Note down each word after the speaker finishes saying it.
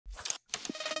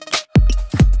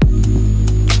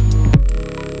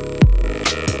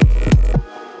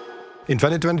In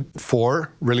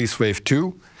 2024, release wave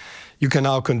 2, you can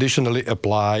now conditionally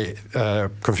apply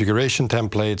configuration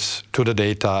templates to the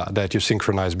data that you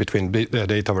synchronize between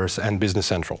Dataverse and Business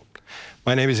Central.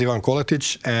 My name is Ivan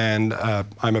Koletic, and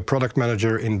I'm a product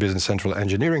manager in Business Central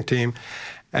engineering team.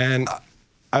 And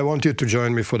I want you to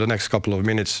join me for the next couple of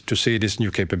minutes to see this new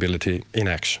capability in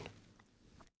action.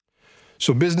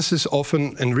 So businesses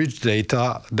often enrich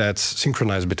data that's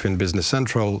synchronized between Business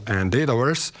Central and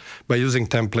Dataverse by using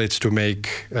templates to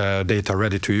make data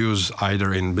ready to use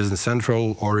either in Business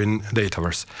Central or in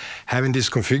Dataverse. Having this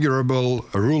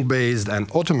configurable, rule-based and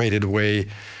automated way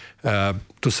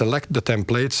to select the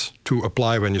templates to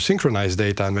apply when you synchronize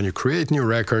data and when you create new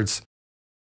records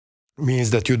means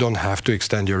that you don't have to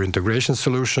extend your integration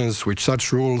solutions with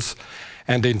such rules,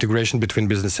 and the integration between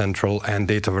Business Central and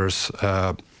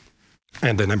Dataverse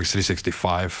and Dynamics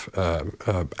 365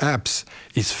 apps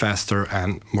is faster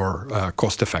and more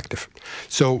cost-effective.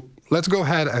 So let's go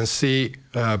ahead and see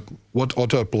what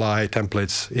auto-apply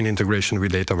templates in integration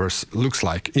with Dataverse looks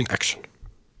like in action.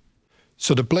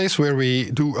 So the place where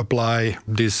we do apply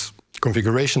these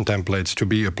configuration templates to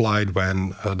be applied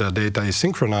when the data is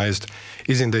synchronized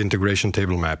is in the integration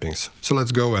table mappings. So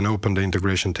let's go and open the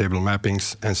integration table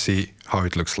mappings and see how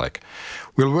it looks like.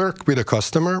 We'll work with a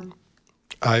customer.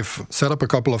 I've set up a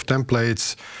couple of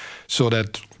templates so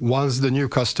that once the new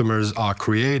customers are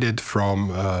created from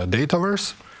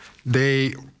Dataverse,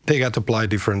 they get applied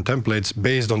different templates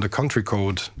based on the country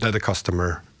code that the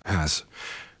customer has.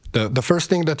 The first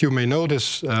thing that you may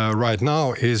notice right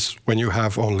now is when you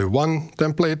have only one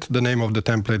template, the name of the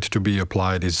template to be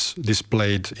applied is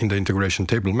displayed in the integration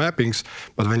table mappings.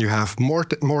 But when you have more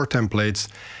templates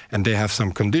and they have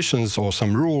some conditions or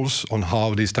some rules on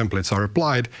how these templates are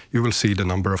applied, you will see the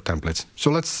number of templates.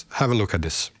 So let's have a look at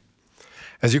this.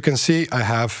 As you can see, I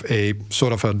have a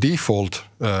sort of a default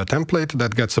template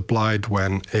that gets applied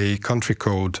when a country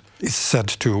code is set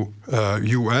to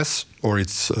US or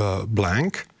it's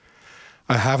blank.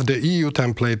 I have the EU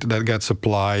template that gets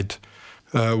applied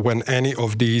when any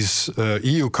of these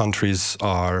EU countries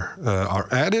are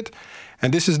added.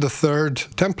 And this is the third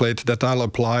template that I'll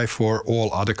apply for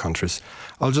all other countries.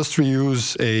 I'll just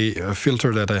reuse a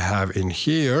filter that I have in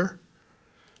here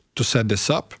to set this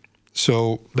up.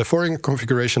 So the foreign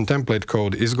configuration template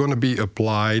code is going to be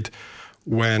applied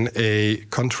when a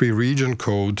country region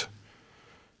code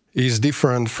is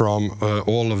different from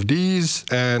all of these,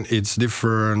 and it's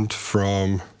different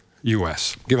from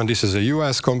US. Given this is a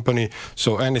US company,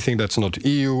 so anything that's not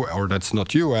EU or that's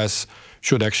not US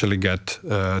should actually get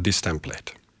this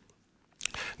template.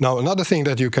 Now, another thing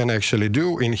that you can actually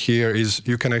do in here is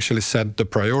you can actually set the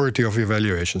priority of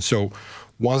evaluation. So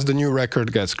once the new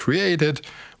record gets created,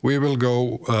 we will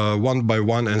go one by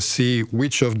one and see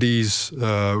which of these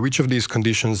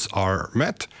conditions are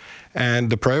met. And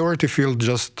the priority field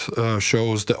just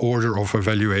shows the order of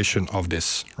evaluation of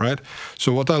this, right?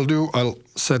 So what I'll do, I'll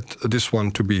set this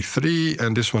one to be 3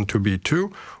 and this one to be 2,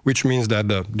 which means that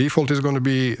the default is going to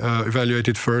be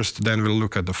evaluated first, then we'll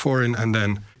look at the foreign, and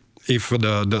then if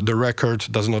the record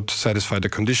does not satisfy the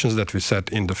conditions that we set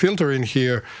in the filter in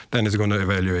here, then it's going to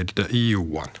evaluate the EU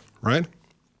one, right?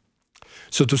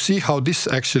 So to see how this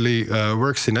actually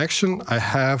works in action, I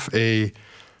have a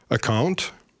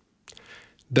account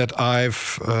that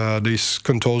I've this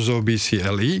Contoso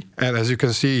BCLE, and as you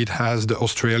can see, it has the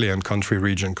Australian country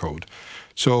region code.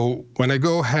 So when I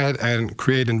go ahead and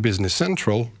create in Business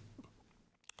Central,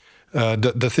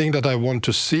 the thing that I want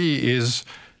to see is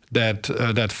that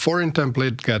that foreign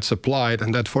template gets applied,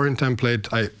 and that foreign template,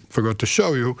 I forgot to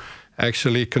show you,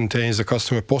 actually contains a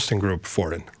customer posting group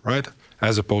foreign, right?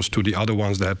 As opposed to the other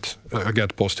ones that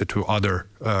get posted to other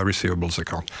receivables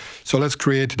account. So let's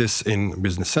create this in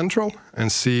Business Central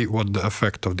and see what the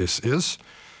effect of this is.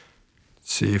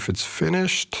 See if it's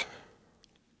finished.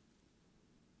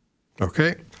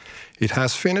 Okay, it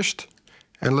has finished,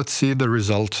 and let's see the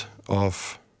result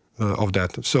of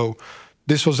that. So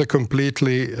this was a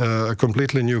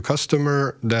completely new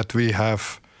customer that we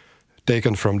have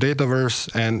taken from Dataverse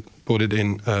and put it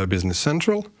in Business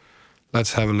Central.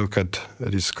 Let's have a look at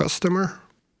this customer.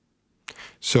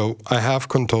 So I have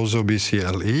Contoso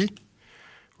BCLE,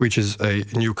 which is a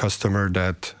new customer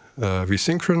that we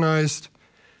synchronized.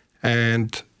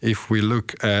 And if we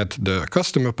look at the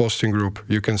customer posting group,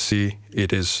 you can see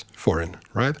it is foreign,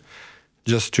 right?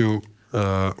 Just to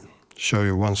show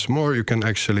you once more, you can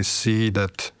actually see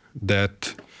that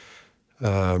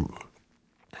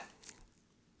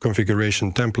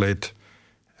configuration template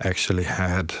actually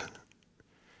had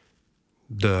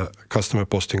the customer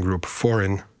posting group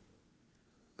foreign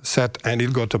set, and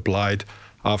it got applied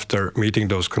after meeting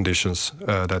those conditions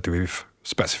that we've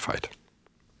specified.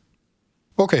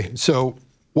 Okay, so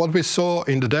what we saw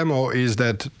in the demo is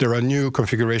that there are new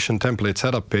configuration template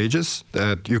setup pages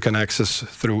that you can access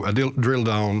through a drill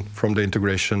down from the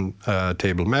integration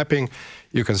table mapping.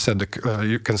 You can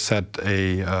set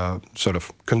a sort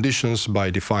of conditions by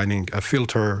defining a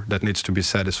filter that needs to be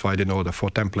satisfied in order for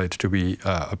template to be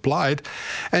applied,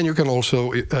 and you can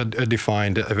also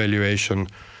define the evaluation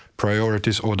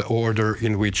priorities or the order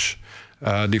in which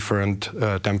different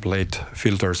template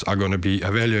filters are going to be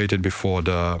evaluated before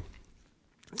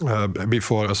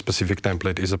a specific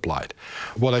template is applied.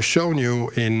 What I've shown you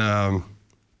in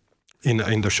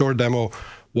the short demo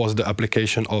was the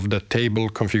application of the table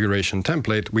configuration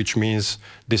template, which means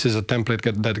this is a template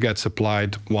that gets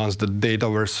applied once the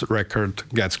Dataverse record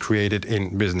gets created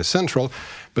in Business Central.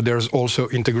 But there's also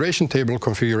integration table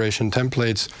configuration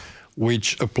templates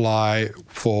which apply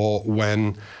for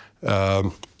when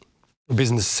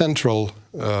Business Central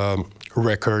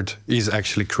record is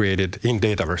actually created in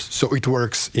Dataverse. So it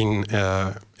works in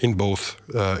both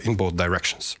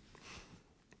directions.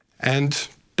 And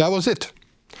that was it.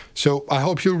 So I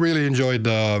hope you really enjoyed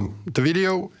the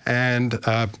video, and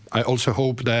I also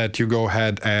hope that you go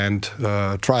ahead and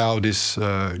try out this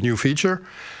new feature.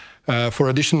 For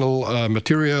additional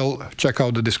material, check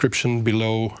out the description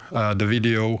below the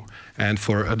video, and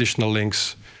for additional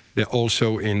links, they're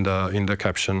also in the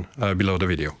caption below the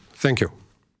video. Thank you.